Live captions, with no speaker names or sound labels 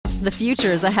The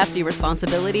future is a hefty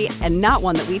responsibility and not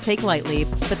one that we take lightly,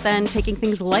 but then taking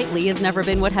things lightly has never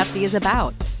been what Hefty is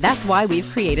about. That's why we've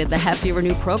created the Hefty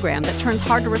Renew program that turns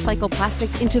hard-to-recycle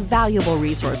plastics into valuable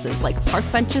resources like park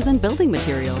benches and building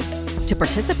materials. To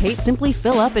participate, simply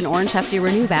fill up an orange Hefty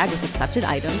Renew bag with accepted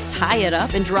items, tie it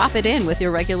up, and drop it in with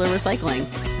your regular recycling.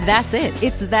 That's it.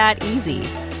 It's that easy.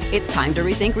 It's time to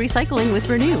rethink recycling with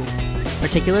Renew.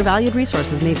 Particular valued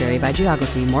resources may vary by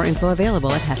geography. More info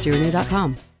available at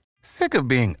heftyrenew.com. Sick of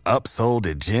being upsold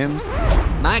at gyms?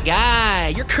 My guy,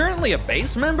 you're currently a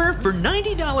base member? For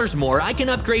 $90 more, I can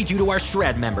upgrade you to our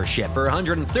Shred membership. For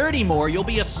 $130 more, you'll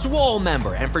be a Swole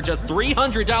member. And for just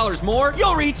 $300 more,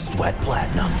 you'll reach Sweat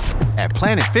Platinum. At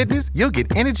Planet Fitness, you'll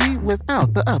get energy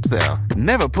without the upsell.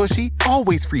 Never pushy,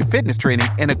 always free fitness training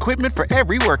and equipment for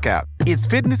every workout. It's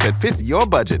fitness that fits your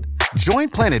budget. Join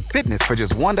Planet Fitness for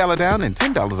just $1 down and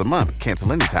 $10 a month.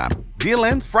 Cancel anytime. Deal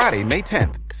ends Friday, May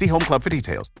 10th. See Home Club for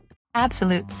details.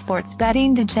 Absolute sports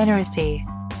betting degeneracy.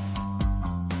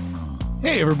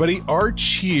 Hey everybody, Arch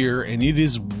here, and it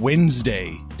is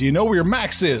Wednesday. Do you know where your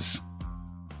Max is?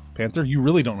 Panther, you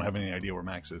really don't have any idea where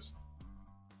Max is.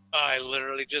 I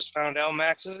literally just found out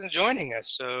Max isn't joining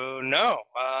us, so no.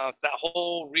 That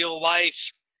whole real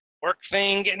life work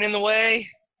thing getting in the way.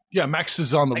 Yeah, Max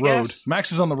is on the I road. guess.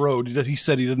 Max is on the road. He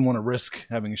said he didn't want to risk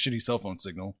having a shitty cell phone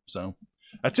signal, so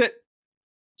that's it.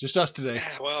 Just us today.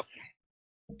 Well,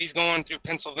 if he's going through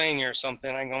Pennsylvania or something,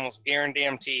 I can almost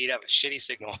guarantee he'd have a shitty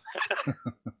signal.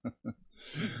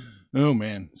 Oh,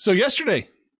 man. So yesterday,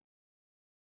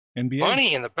 NBA.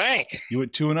 Money in the bank. You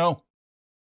went 2-0.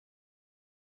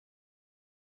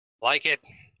 Like it.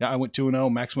 Yeah, I went 2-0.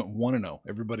 Max went 1-0.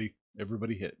 Everybody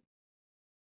hit.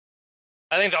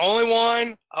 I think the only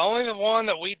one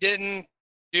that we didn't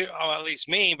do, oh, at least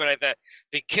me, but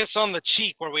the kiss on the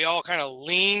cheek where we all kind of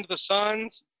leaned the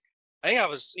Suns. I think I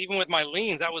was, even with my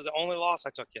leans, that was the only loss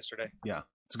I took yesterday. Yeah.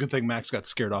 It's a good thing Max got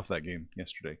scared off that game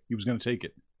yesterday. He was going to take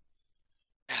it.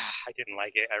 I didn't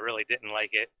like it. I really didn't like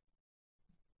it.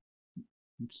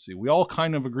 Let's see. We all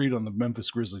kind of agreed on the Memphis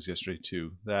Grizzlies yesterday,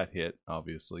 too. That hit,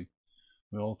 obviously.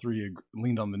 We all three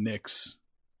leaned on the Knicks.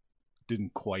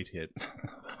 Didn't quite hit.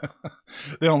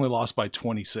 They only lost by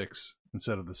 26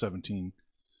 instead of the 17.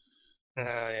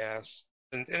 Yes.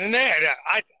 And then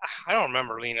I don't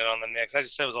remember leaning on the Knicks. I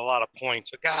just said it was a lot of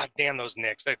points. But god damn those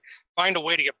Knicks. They find a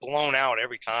way to get blown out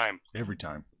every time. Every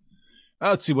time.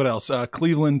 Let's see what else.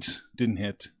 Cleveland didn't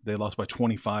hit. They lost by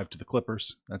 25 to the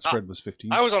Clippers. That spread was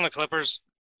 15. I was on the Clippers.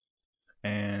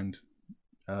 And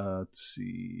let's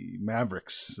see.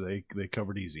 Mavericks. They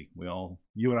covered easy.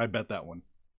 You and I bet that one.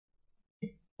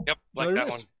 Yep, like that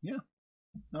one. Yeah.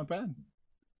 Not bad.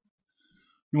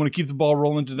 You want to keep the ball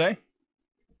rolling today?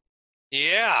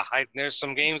 Yeah, there's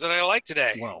some games that I like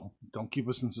today. Well, don't keep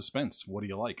us in suspense. What do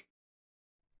you like?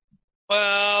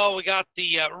 Well, we got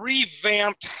the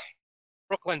revamped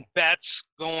Brooklyn Bets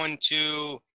going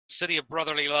to the city of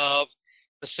brotherly love,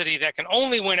 the city that can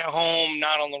only win at home,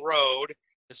 not on the road.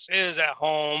 This is at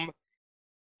home.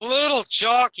 A little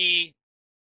chalky,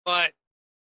 but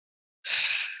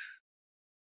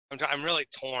I'm really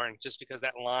torn just because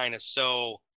that line is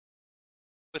so,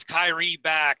 with Kyrie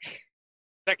back,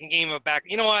 second game of back.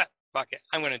 You know what? Fuck it.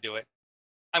 I'm going to do it.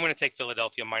 I'm going to take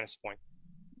Philadelphia minus a point.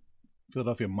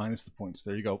 Philadelphia minus the points.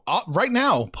 There you go. Right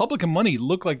now, public and money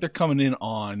look like they're coming in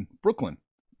on Brooklyn.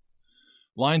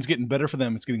 Line's getting better for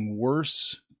them. It's getting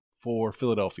worse for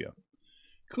Philadelphia.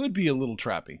 Could be a little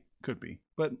trappy. Could be.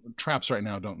 But traps right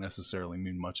now don't necessarily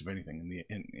mean much of anything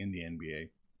in the NBA.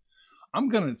 I'm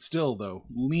going to still, though,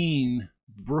 lean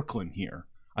Brooklyn here.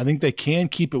 I think they can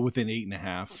keep it within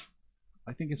 8.5.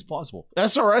 I think it's plausible.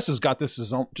 SRS has got this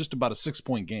as just about a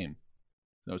 6-point game.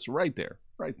 So it's right there.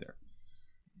 Right there.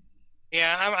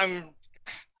 Yeah, I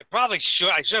probably should.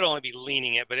 I should only be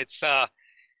leaning it, but it's that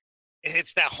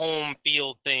home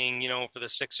field thing, for the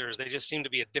Sixers. They just seem to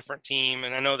be a different team,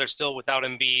 and I know they're still without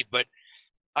Embiid, but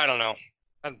I don't know.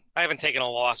 I haven't taken a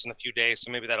loss in a few days,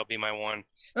 so maybe that'll be my one.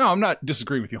 No, I'm not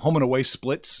disagreeing with you. Home and away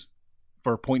splits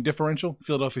for a point differential.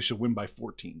 Philadelphia should win by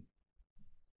 14.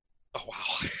 Oh,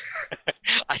 wow.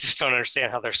 I just don't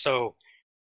understand how they're so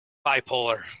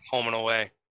bipolar, home and away.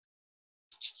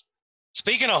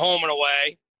 Speaking of home and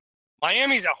away,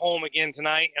 Miami's at home again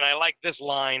tonight, and I like this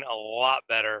line a lot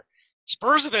better.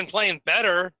 Spurs have been playing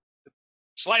better,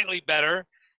 slightly better,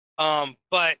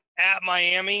 but at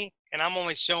Miami, and I'm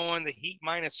only showing the Heat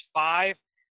 -5,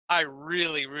 I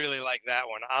really, really like that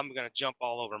one. I'm going to jump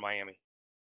all over Miami.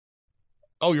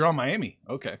 Oh, you're on Miami.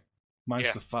 Okay.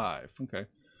 Minus the 5. Okay.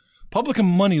 Public and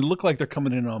money look like they're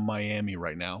coming in on Miami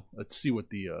right now. Let's see what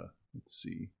the let's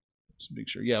see. Just make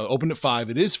sure. Yeah, open at 5.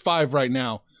 It is 5 right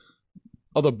now.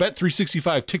 Although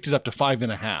Bet365 ticked it up to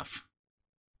 5.5.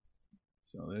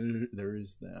 So there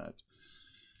is that.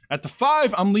 At the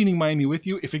 5, I'm leaning Miami with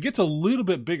you. If it gets a little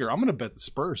bit bigger, I'm going to bet the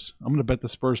Spurs. I'm going to bet the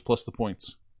Spurs plus the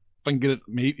points. If I can get it,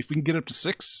 maybe if we can get up to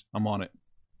 6, I'm on it.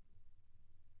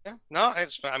 Yeah, no,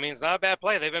 it's not a bad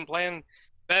play. They've been playing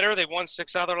better. They've won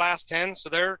 6 out of their last 10, so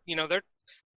they're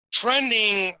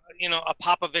trending, a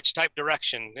Popovich type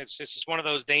direction. It's just one of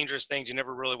those dangerous things. You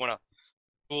never really want to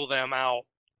rule them out.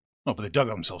 Oh, but they dug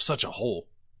themselves such a hole.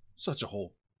 Such a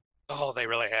hole. Oh, they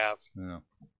really have.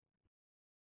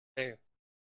 Yeah.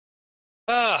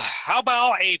 How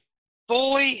about a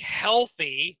fully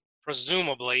healthy,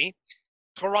 presumably,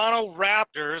 Toronto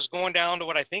Raptors going down to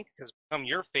what I think has become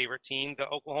your favorite team, the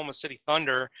Oklahoma City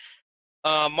Thunder.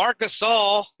 Marc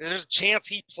Gasol, there's a chance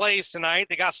he plays tonight.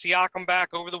 They got Siakam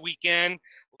back over the weekend.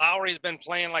 Lowry's been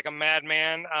playing like a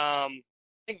madman. I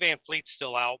think Van Fleet's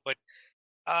still out. But,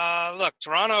 look,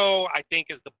 Toronto, I think,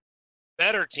 is the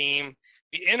better team.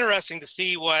 Be interesting to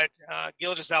see what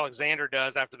Gilgeous-Alexander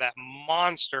does after that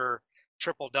monster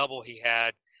triple-double he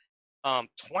had.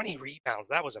 20 rebounds.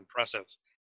 That was impressive.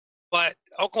 But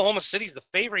Oklahoma City's the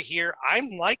favorite here. I'm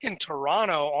liking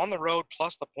Toronto on the road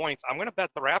plus the points. I'm going to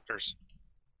bet the Raptors.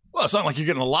 Well, it's not like you're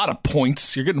getting a lot of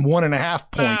points. You're getting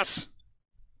 1.5 points.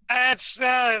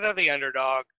 They're the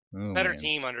underdog. Oh, Better man.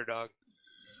 team underdog.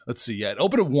 Let's see. Yeah, it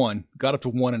opened at 1, got up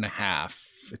to 1.5.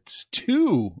 It's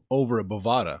 2 over at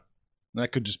Bovada.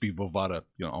 That could just be Bovada,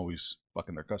 always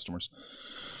fucking their customers.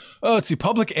 Let's see.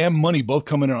 Public and Money both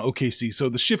coming in on OKC. So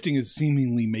the shifting is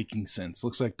seemingly making sense.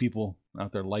 Looks like people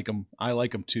out there like them. I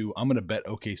like them too. I'm going to bet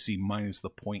OKC minus the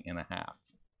 1.5.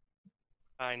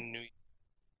 I knew.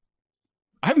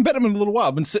 I haven't bet them in a little while.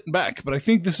 I've been sitting back, but I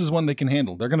think this is one they can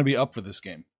handle. They're going to be up for this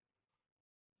game.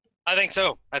 I think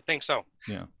so.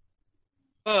 Yeah.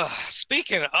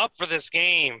 Speaking up for this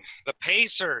game, the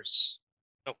Pacers.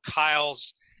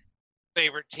 Kyle's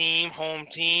favorite team, home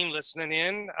team, listening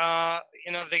in.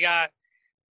 They got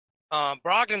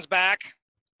Brogdon's back.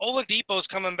 Oladipo's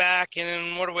coming back,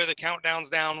 and what are the countdowns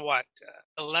down?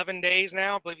 11 days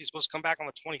now? I believe he's supposed to come back on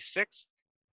the 26th.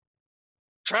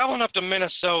 Traveling up to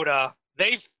Minnesota,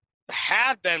 they've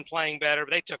had been playing better,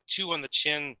 but they took 2 on the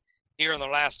chin here in the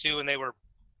last 2, and they were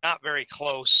not very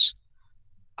close.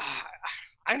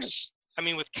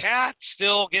 With Cat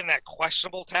still getting that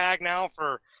questionable tag now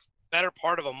for better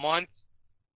part of a month,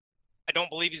 I don't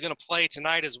believe he's going to play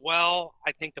tonight as well.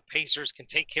 I think the Pacers can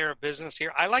take care of business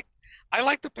here. I like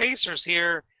the Pacers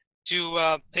here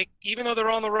to take, even though they're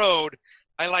on the road,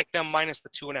 I like them minus the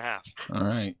 2.5. All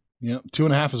right. Yep.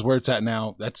 2.5 is where it's at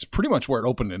now. That's pretty much where it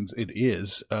opened. And it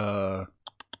is.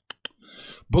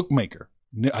 Bookmaker.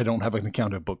 I don't have an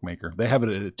account at Bookmaker. They have it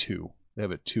at 2. They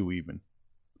have it 2 even.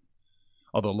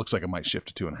 Although it looks like it might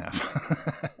shift to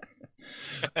 2.5.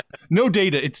 No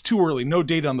data. It's too early. No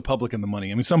data on the Public and the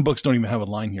Money. Some books don't even have a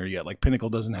line here yet. Like Pinnacle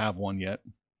doesn't have one yet.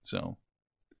 So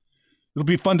it'll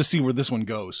be fun to see where this one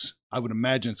goes. I would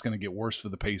imagine it's going to get worse for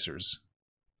the Pacers.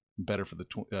 Better for the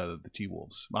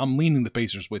T-Wolves. I'm leaning the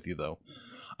Pacers with you, though.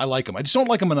 I like them. I just don't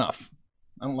like them enough.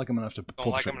 I don't like them enough to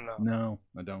pull the trigger. No,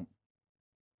 I don't.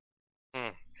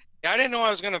 Yeah, I didn't know I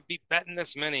was going to be betting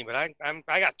this many, but I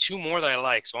got 2 more that I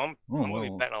like, so I'm going to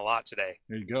be betting a lot today.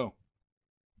 There you go.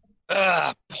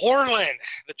 Portland,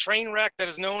 the train wreck that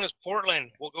is known as Portland,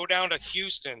 will go down to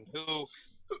Houston, who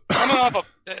coming off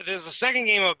there's a second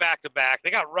game of a back-to-back.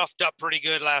 They got roughed up pretty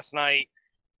good last night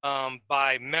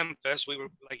by Memphis. We were,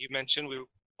 like you mentioned, we were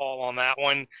all on that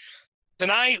one.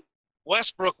 Tonight,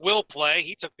 Westbrook will play.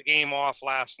 He took the game off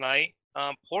last night.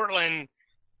 Portland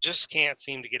just can't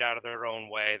seem to get out of their own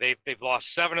way. They've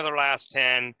lost 7 of their last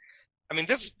 10.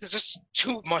 There's just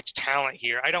too much talent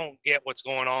here. I don't get what's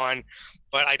going on,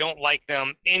 but I don't like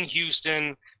them in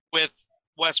Houston with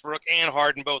Westbrook and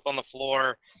Harden both on the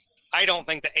floor. I don't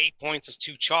think the 8 points is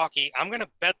too chalky. I'm going to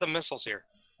bet the missiles here.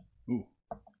 Ooh.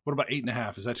 What about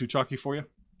 8.5? Is that too chalky for you?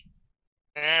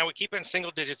 We keep it in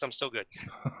single digits. I'm still good.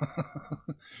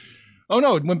 Oh,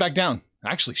 no, it went back down.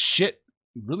 Actually, shit.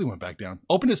 It really went back down.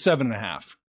 Opened at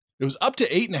 7.5. It was up to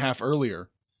 8.5 earlier.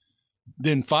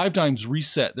 Then 5 Dimes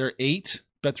reset. They're 8.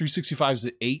 Bet365's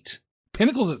at 8.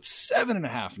 Pinnacle's at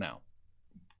 7.5 now.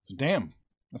 So, damn.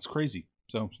 That's crazy.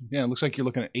 So, yeah, it looks like you're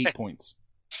looking at 8 points.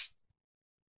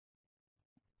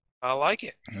 I like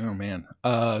it. Oh, man.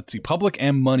 Let's see. Public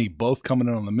and Money both coming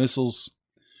in on the missiles.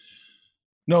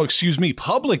 No, excuse me.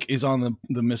 Public is on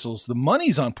the missiles. The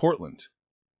Money's on Portland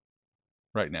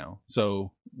right now.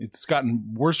 So it's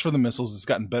gotten worse for the missiles. It's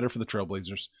gotten better for the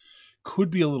Trailblazers.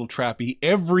 Could be a little trappy.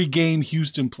 Every game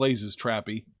Houston plays is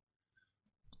trappy.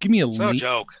 Give me a lean. No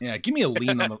joke. Yeah, give me a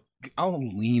lean on the. I'll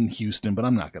lean Houston, but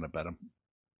I'm not going to bet them.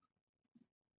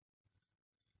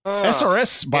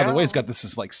 SRS, by the way, has yeah. got this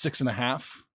as like 6.5.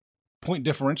 Point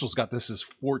differential's got this as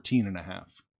 14.5.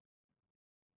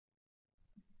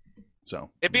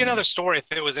 So It'd be another story if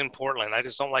it was in Portland. I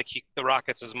just don't like the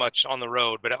Rockets as much on the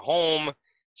road. But at home,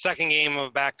 second game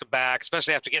of back-to-back,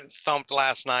 especially after getting thumped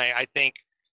last night, I think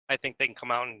they can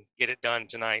come out and get it done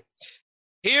tonight.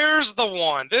 Here's the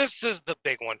one. This is the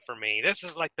big one for me. This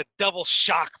is like the double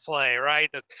shock play, right?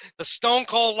 The stone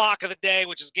cold lock of the day,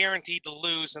 which is guaranteed to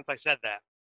lose since I said that.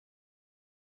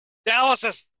 Dallas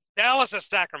as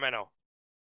Sacramento.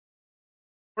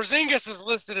 Porzingis is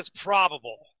listed as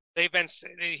probable.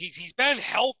 He's been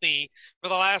healthy for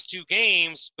the last 2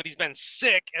 games, but he's been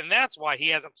sick, and that's why he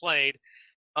hasn't played.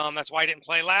 That's why he didn't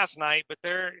play last night. But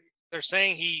they're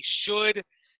saying he should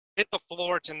hit the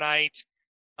floor tonight.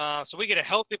 So we get a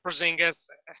healthy Porzingis,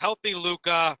 a healthy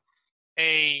Luka,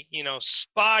 a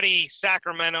spotty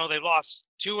Sacramento. They've lost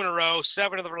 2 in a row,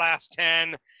 7 of their last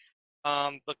 10.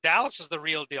 Look, Dallas is the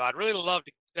real deal. I'd really love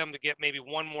them to get maybe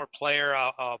one more player,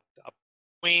 a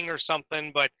wing or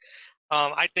something, but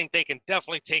I think they can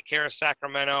definitely take care of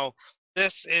Sacramento.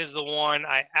 This is the one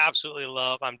I absolutely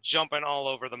love. I'm jumping all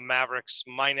over the Mavericks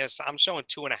minus. I'm showing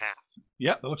 2.5.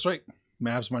 yeah, that looks right.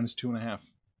 Mavs minus 2.5.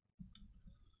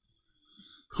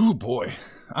 Oh boy,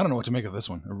 I don't know what to make of this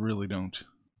one. I really don't.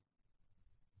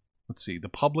 Let's see. The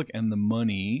public and the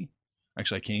money.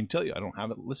 Actually, I can't even tell you. I don't have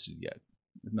it listed yet.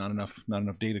 Not enough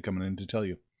data coming in to tell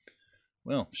you.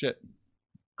 Well, shit.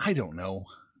 I don't know.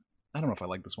 I don't know if I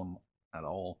like this one at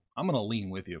all. I'm going to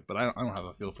lean with you, but I don't have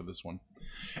a feel for this one.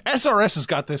 SRS has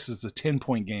got this as a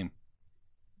 10-point game.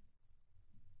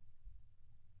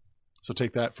 So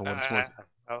take that for what it's worth.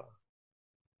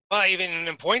 Well, even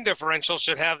in point differential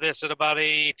should have this at about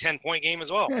a 10-point game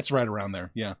as well. Yeah, it's right around there.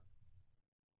 Yeah.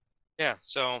 Yeah,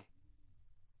 so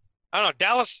I don't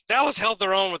know. Dallas held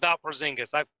their own without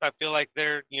Porzingis. I feel like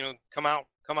they're come out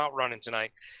running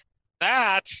tonight.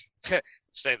 That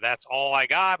say that's all I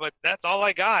got, but that's all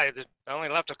I got. I only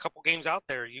left a couple games out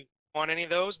there. You want any of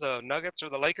those? The Nuggets or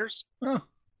the Lakers? Oh,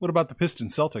 what about the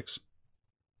Pistons Celtics?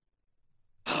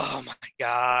 Oh my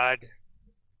God.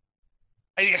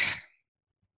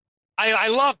 I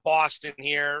love Boston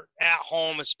here at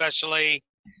home, especially,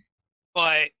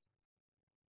 but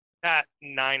that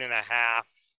 9.5.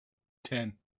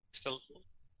 10.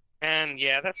 And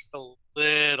yeah, that's a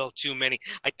little too many.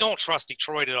 I don't trust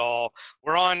Detroit at all.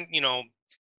 We're on, I've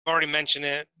already mentioned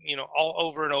it, all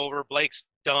over and over. Blake's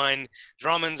done.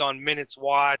 Drummond's on minutes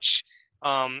watch.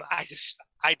 I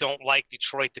don't like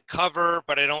Detroit to cover,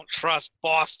 but I don't trust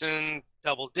Boston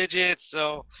double digits.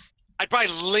 So I'd probably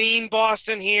lean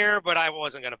Boston here, but I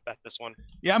wasn't going to bet this one.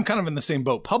 Yeah, I'm kind of in the same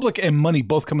boat. Public and money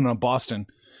both coming on Boston.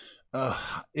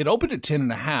 It opened at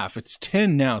 10.5. It's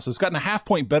 10 now, so it's gotten a half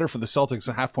point better for the Celtics,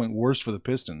 a half point worse for the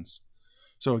Pistons.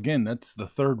 So again, that's the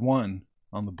third one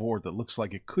on the board that looks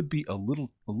like it could be a little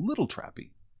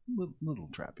trappy, little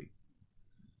trappy.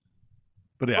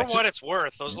 But yeah, for what it's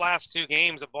worth, those last 2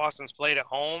 games that Boston's played at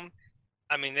home,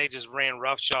 I mean, they just ran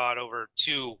roughshod over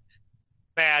 2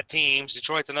 bad teams.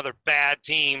 Detroit's another bad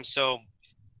team, so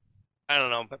I don't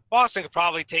know. But Boston could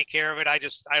probably take care of it. I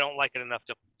don't like it enough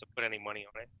to put any money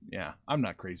on it. Yeah, I'm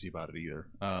not crazy about it either.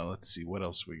 Let's see what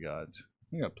else we got.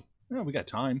 We got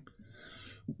time.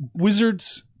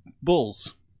 Wizards,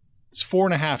 Bulls. It's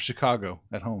 4.5 Chicago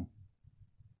at home.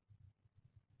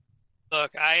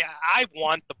 Look, I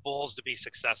want the Bulls to be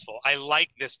successful. I like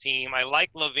this team. I like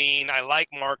Levine. I like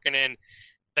Markkanen.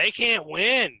 They can't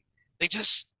win. They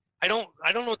just I don't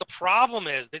know what the problem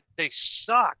is. They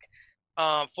suck.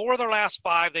 4 of their last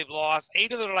 5 they've lost.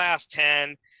 8 of their last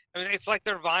 10. I mean, it's like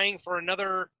they're vying for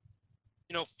another,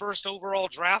 first overall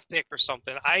draft pick or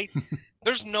something.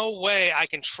 There's no way I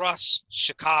can trust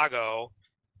Chicago,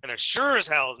 and there sure as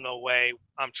hell is no way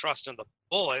I'm trusting the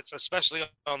Bullets, especially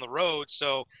on the road.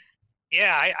 So,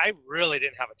 yeah, I really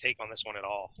didn't have a take on this one at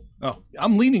all. Oh,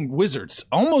 I'm leaning Wizards.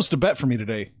 Almost a bet for me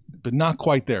today, but not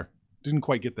quite there. Didn't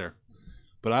quite get there.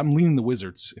 But I'm leaning the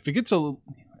Wizards. If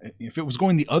it was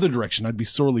going the other direction, I'd be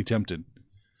sorely tempted.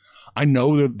 I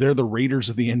know that they're the Raiders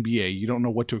of the NBA. You don't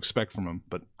know what to expect from them,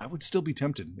 but I would still be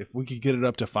tempted. If we could get it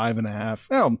up to 5.5,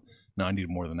 well, no, I need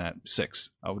more than that. 6.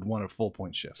 I would want a full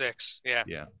point shift. 6, yeah.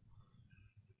 Yeah.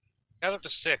 Got up to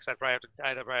 6. I'd probably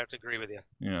have to agree with you.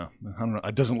 Yeah. I don't know.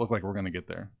 It doesn't look like we're going to get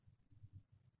there.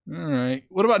 All right.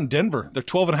 What about in Denver? They're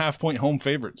 12.5 point home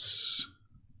favorites.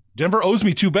 Denver owes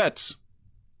me 2 bets.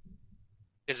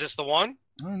 Is this the one?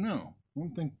 I don't know. I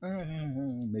don't think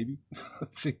maybe.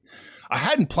 Let's see. I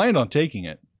hadn't planned on taking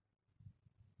it.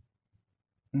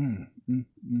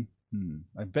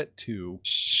 I bet 2.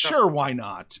 Sure, why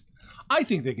not? I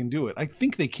think they can do it. I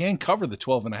think they can cover the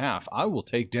 12.5. I will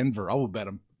take Denver. I will bet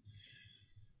them.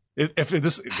 If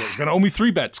this, they're going to owe me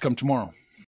 3 bets come tomorrow.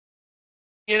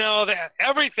 You know, that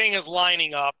everything is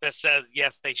lining up that says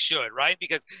yes, they should, right?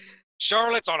 Because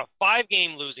Charlotte's on a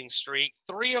 5-game losing streak,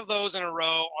 3 of those in a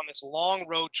row on this long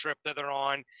road trip that they're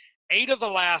on, 8 of the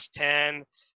last 10.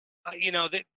 You know,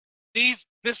 this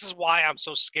is why I'm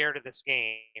so scared of this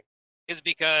game, is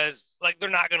because like they're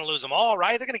not going to lose them all,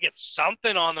 right? They're going to get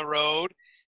something on the road.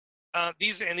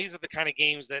 These are the kind of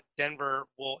games that Denver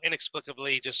will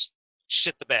inexplicably just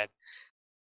shit the bed.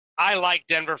 I like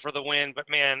Denver for the win, but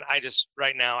man,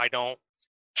 right now I don't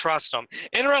trust them.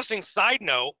 Interesting side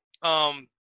note,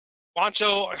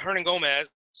 Juancho Hernangomez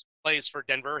plays for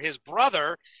Denver. His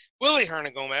brother, Willie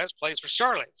Hernangomez, plays for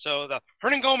Charlotte. So the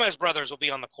Hernangomez brothers will be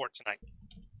on the court tonight.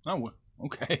 Oh,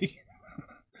 okay.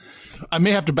 I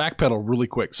may have to backpedal really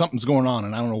quick. Something's going on,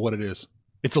 and I don't know what it is.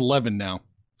 It's 11 now.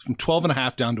 It's from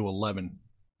 12.5 down to 11.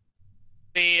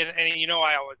 See, and you know,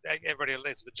 everybody,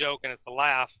 it's the joke and it's the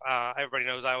laugh. Everybody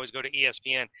knows I always go to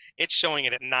ESPN. It's showing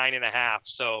it at 9.5.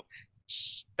 So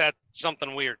that's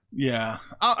something weird. Yeah.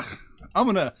 I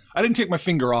didn't take my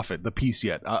finger off it, the piece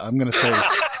yet. I'm going to say,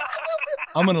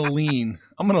 I'm going to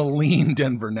lean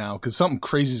Denver now because something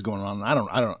crazy is going on. I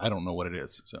don't know what it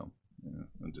is. So yeah,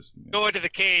 I'm just go into the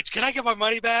cage. Can I get my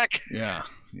money back? Yeah.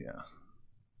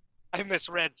 I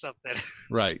misread something.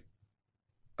 Right.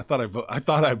 I thought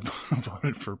I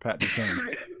voted for Pat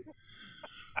Buchanan.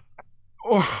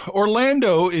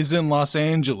 Orlando is in Los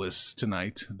Angeles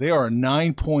tonight. They are a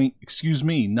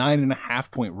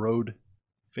 9.5 point road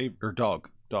favorite, or dog.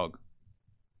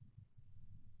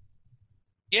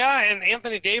 Yeah, and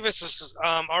Anthony Davis is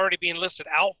already being listed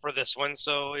out for this one,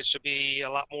 so it should be a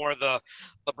lot more of the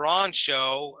LeBron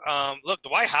show. Look,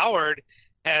 Dwight Howard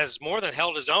has more than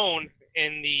held his own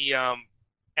in the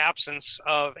absence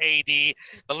of AD. The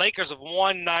Lakers have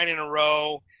won 9 in a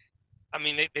row. I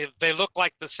mean, they look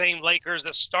like the same Lakers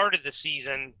that started the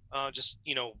season, just,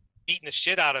 you know, beating the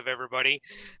shit out of everybody.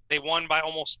 They won by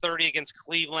almost 30 against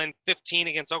Cleveland, 15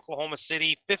 against Oklahoma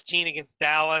City, 15 against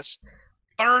Dallas,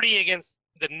 30 against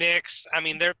the Knicks. I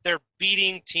mean, they're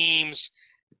beating teams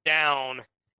down.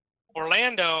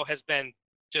 Orlando has been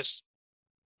just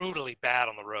brutally bad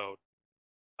on the road.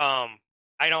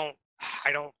 I don't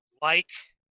like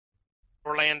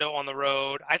Orlando on the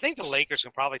road. I think the Lakers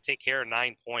can probably take care of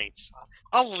 9 points.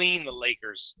 I'll lean the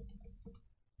Lakers.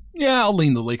 Yeah, I'll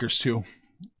lean the Lakers too.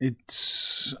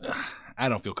 I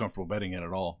don't feel comfortable betting it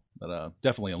at all, but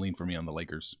definitely a lean for me on the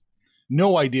Lakers.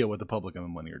 No idea what the public and the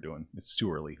money are doing. It's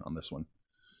too early on this one.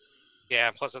 Yeah,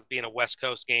 plus it's being a West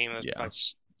Coast game. Yeah.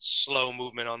 Slow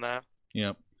movement on that.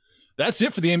 Yeah. That's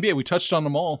it for the NBA. We touched on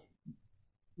them all.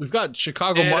 We've got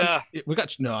Chicago. I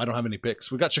don't have any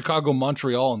picks. We got Chicago,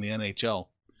 Montreal in the NHL.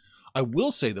 I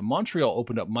will say that Montreal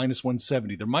opened up minus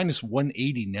 170. They're minus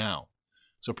 180 now.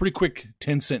 So a pretty quick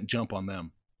 10-cent jump on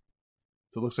them.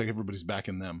 So it looks like everybody's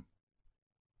backing them.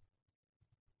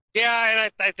 Yeah,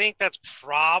 and I think that's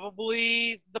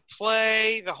probably the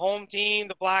play. The home team,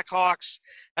 the Blackhawks,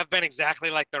 have been exactly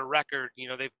like their record. You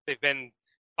know, they've been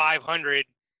 500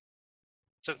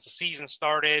 since the season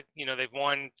started. You know, they've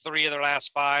won 3 of their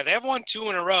last 5. They have won 2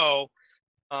 in a row.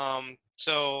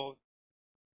 So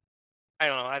I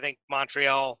don't know. I think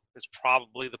Montreal is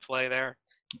probably the play there.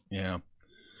 Yeah.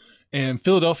 And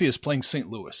Philadelphia is playing St.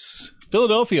 Louis.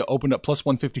 Philadelphia opened up plus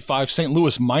 155, St.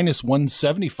 Louis minus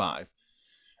 175.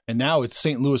 And now it's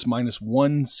St. Louis minus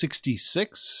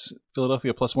 166,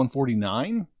 Philadelphia plus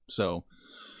 149. So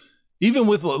even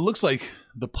with, it looks like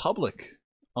the public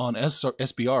on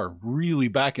SBR really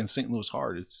back in St. Louis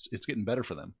hard. It's getting better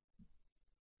for them.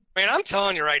 Man, I'm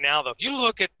telling you right now, though, if you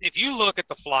look at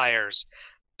the Flyers,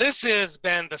 this has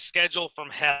been the schedule from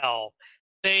hell.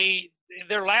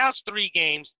 Their last 3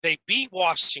 games, they beat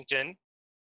Washington.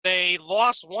 They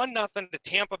lost 1-0 to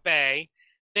Tampa Bay.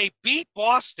 They beat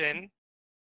Boston,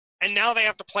 and now they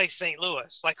have to play St.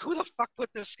 Louis. Like, who the fuck put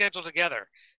this schedule together?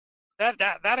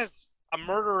 That is a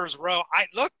murderer's row.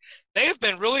 They have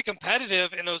been really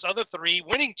competitive in those other 3,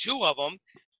 winning 2 of them.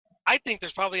 I think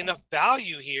there's probably enough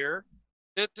value here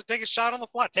to take a shot on the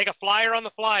fly. Take a flyer on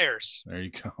the Flyers. There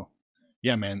you go.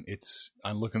 Yeah, man,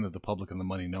 I'm looking at the public and the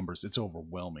money numbers. It's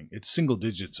overwhelming. It's single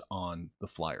digits on the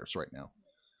Flyers right now.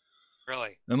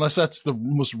 Really? Unless that's the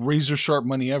most razor sharp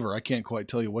money ever. I can't quite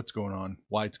tell you what's going on,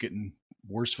 why it's getting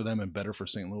worse for them and better for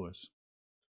St. Louis.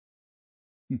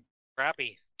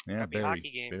 Crappy. Yeah, crappy very,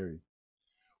 hockey game. Very.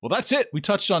 Well, that's it. We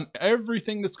touched on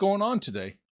everything that's going on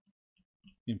today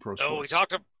in pro sports. So we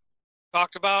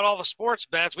talked about all the sports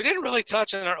bets. We didn't really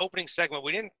touch on our opening segment.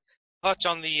 We didn't touch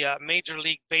on the Major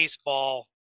League Baseball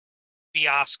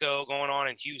fiasco going on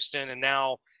in Houston, and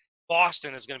now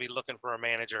Boston is going to be looking for a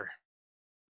manager.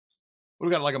 We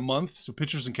got like a month to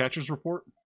pitchers and catchers report.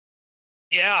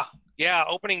 Yeah.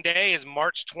 Opening day is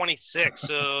March 26th,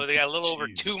 so they got a little over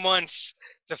 2 months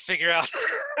to figure out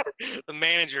the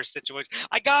manager situation.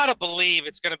 I gotta believe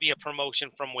it's going to be a promotion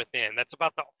from within. That's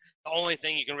about the only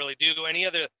thing you can really do. Any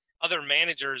other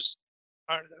managers,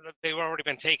 they've already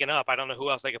been taken up. I don't know who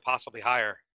else they could possibly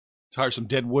hire. To hire some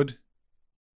deadwood.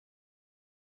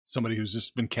 Somebody who's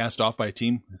just been cast off by a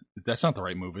team. That's not the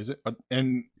right move, is it?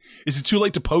 And is it too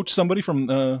late to poach somebody from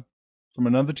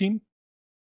another team?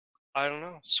 I don't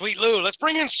know. Sweet Lou. Let's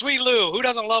bring in Sweet Lou. Who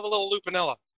doesn't love a little Lou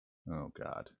Piniella? Oh,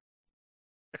 God.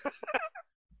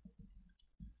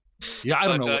 Yeah, I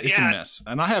don't know. It's a mess.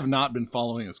 And I have not been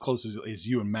following as close as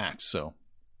you and Max, so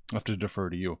I have to defer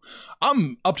to you.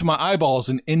 I'm up to my eyeballs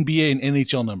in NBA and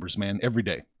NHL numbers, man, every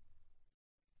day.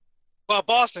 Well,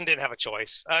 Boston didn't have a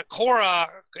choice.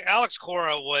 Alex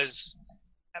Cora was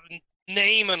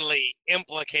namely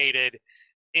implicated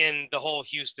in the whole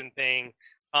Houston thing.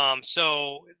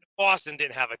 So Boston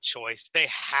didn't have a choice. They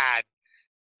had,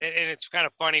 and it's kind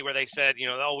of funny where they said,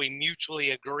 we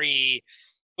mutually agree,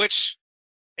 which,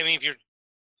 I mean,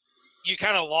 you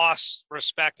kind of lost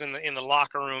respect in the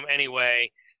locker room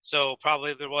anyway. So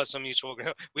probably there was some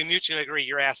we mutually agree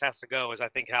your ass has to go, is I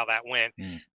think how that went.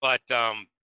 But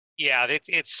yeah,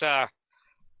 it's I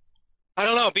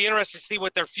don't know. It'd be interesting to see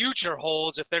what their future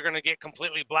holds, if they're going to get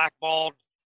completely blackballed,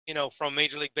 from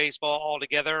Major League Baseball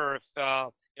altogether, or if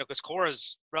because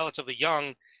Cora's relatively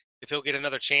young, if he'll get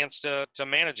another chance to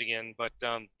manage again. But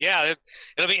yeah,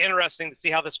 it'll be interesting to see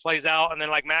how this plays out. And then,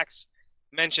 like Max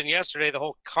mentioned yesterday, the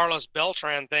whole Carlos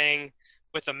Beltran thing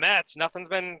with the Mets, nothing's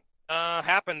been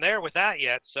happened there with that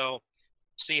yet. So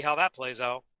see how that plays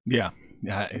out. Yeah,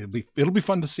 it'll be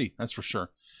fun to see. That's for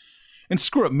sure. And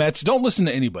screw it, Mets. Don't listen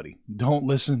to anybody. Don't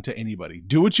listen to anybody.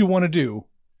 Do what you want to do.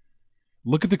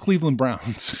 Look at the Cleveland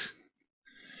Browns.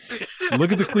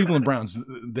 Look at the Cleveland Browns.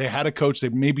 They had a coach they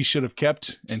maybe should have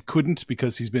kept and couldn't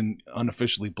because he's been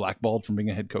unofficially blackballed from being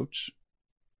a head coach.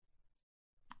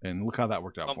 And look how that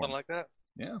worked out for him. Something like that.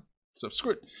 Yeah. So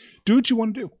screw it. Do what you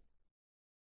want to do.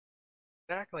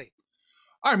 Exactly.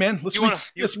 All right, man. Let's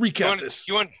recap this.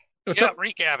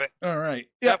 Recap it. All right.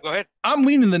 Yeah, go ahead. I'm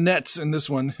leaning the Nets in this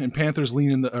one, and Panthers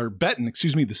betting the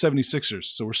 76ers.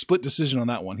 So we're split decision on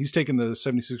that one. He's taking the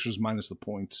 76ers minus the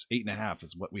points. 8.5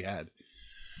 is what we had.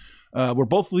 We're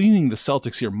both leaning the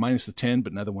Celtics here minus the 10,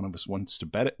 but neither one of us wants to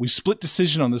bet it. We split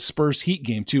decision on the Spurs Heat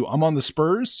game too. I'm on the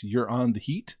Spurs. You're on the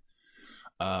Heat.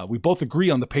 We both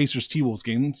agree on the Pacers T-Wolves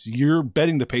games. You're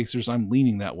betting the Pacers. I'm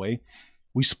leaning that way.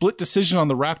 We split decision on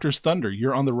the Raptors Thunder.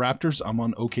 You're on the Raptors. I'm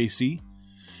on OKC.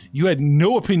 You had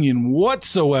no opinion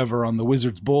whatsoever on the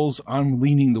Wizards Bulls. I'm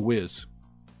leaning the Wiz.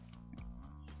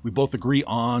 We both agree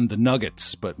on the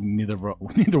Nuggets, but neither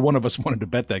one of us wanted to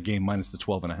bet that game minus the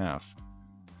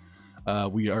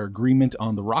 12.5. We are agreement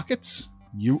on the Rockets.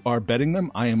 You are betting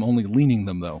them. I am only leaning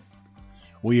them, though.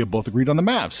 We have both agreed on the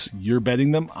Mavs. You're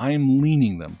betting them. I am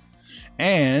leaning them.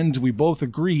 And we both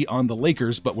agree on the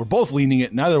Lakers, but we're both leaning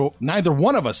it. Neither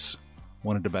one of us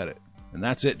wanted to bet it. And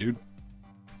that's it, dude.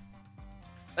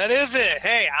 That is it.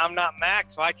 Hey, I'm not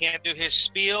Max, so I can't do his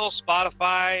spiel.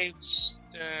 Spotify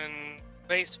and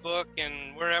Facebook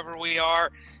and wherever we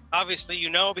are. Obviously,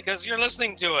 because you're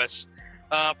listening to us.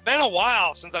 Been a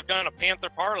while since I've done a Panther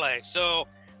parlay, so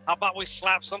how about we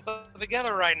slap something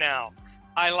together right now?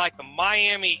 I like the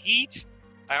Miami Heat.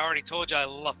 I already told you I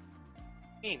love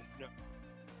you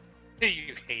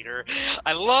hater.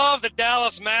 I love the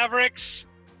Dallas Mavericks.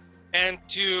 And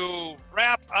to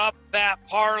wrap up that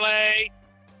parlay,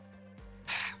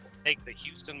 take the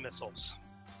Houston Missiles.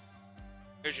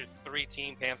 Here's your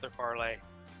 3-team Panther parlay.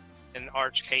 And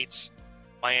Arch hates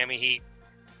Miami Heat.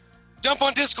 Jump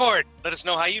on Discord. Let us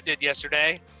know how you did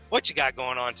yesterday. What you got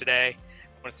going on today.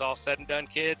 When it's all said and done,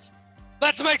 kids,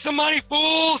 let's make some money,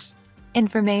 fools!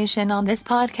 Information on this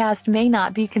podcast may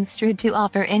not be construed to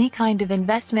offer any kind of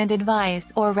investment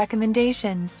advice or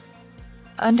recommendations.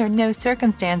 Under no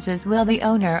circumstances will the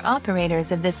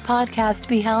owner-operators of this podcast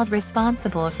be held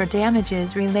responsible for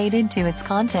damages related to its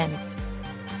contents.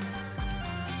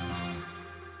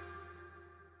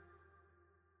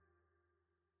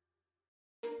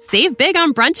 Save big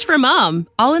on brunch for mom,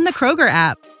 all in the Kroger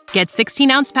app. Get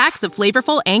 16-ounce packs of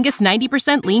flavorful Angus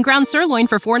 90% lean ground sirloin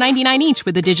for $4.99 each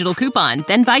with a digital coupon.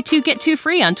 Then buy 2, get 2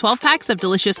 free on 12 packs of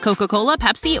delicious Coca-Cola,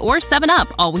 Pepsi, or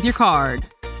 7-Up, all with your card.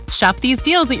 Shop these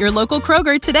deals at your local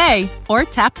Kroger today, or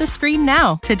tap the screen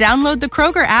now to download the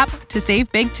Kroger app to save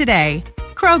big today.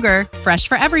 Kroger, fresh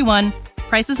for everyone.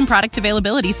 Prices and product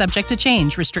availability subject to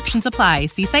change. Restrictions apply.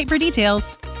 See site for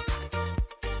details.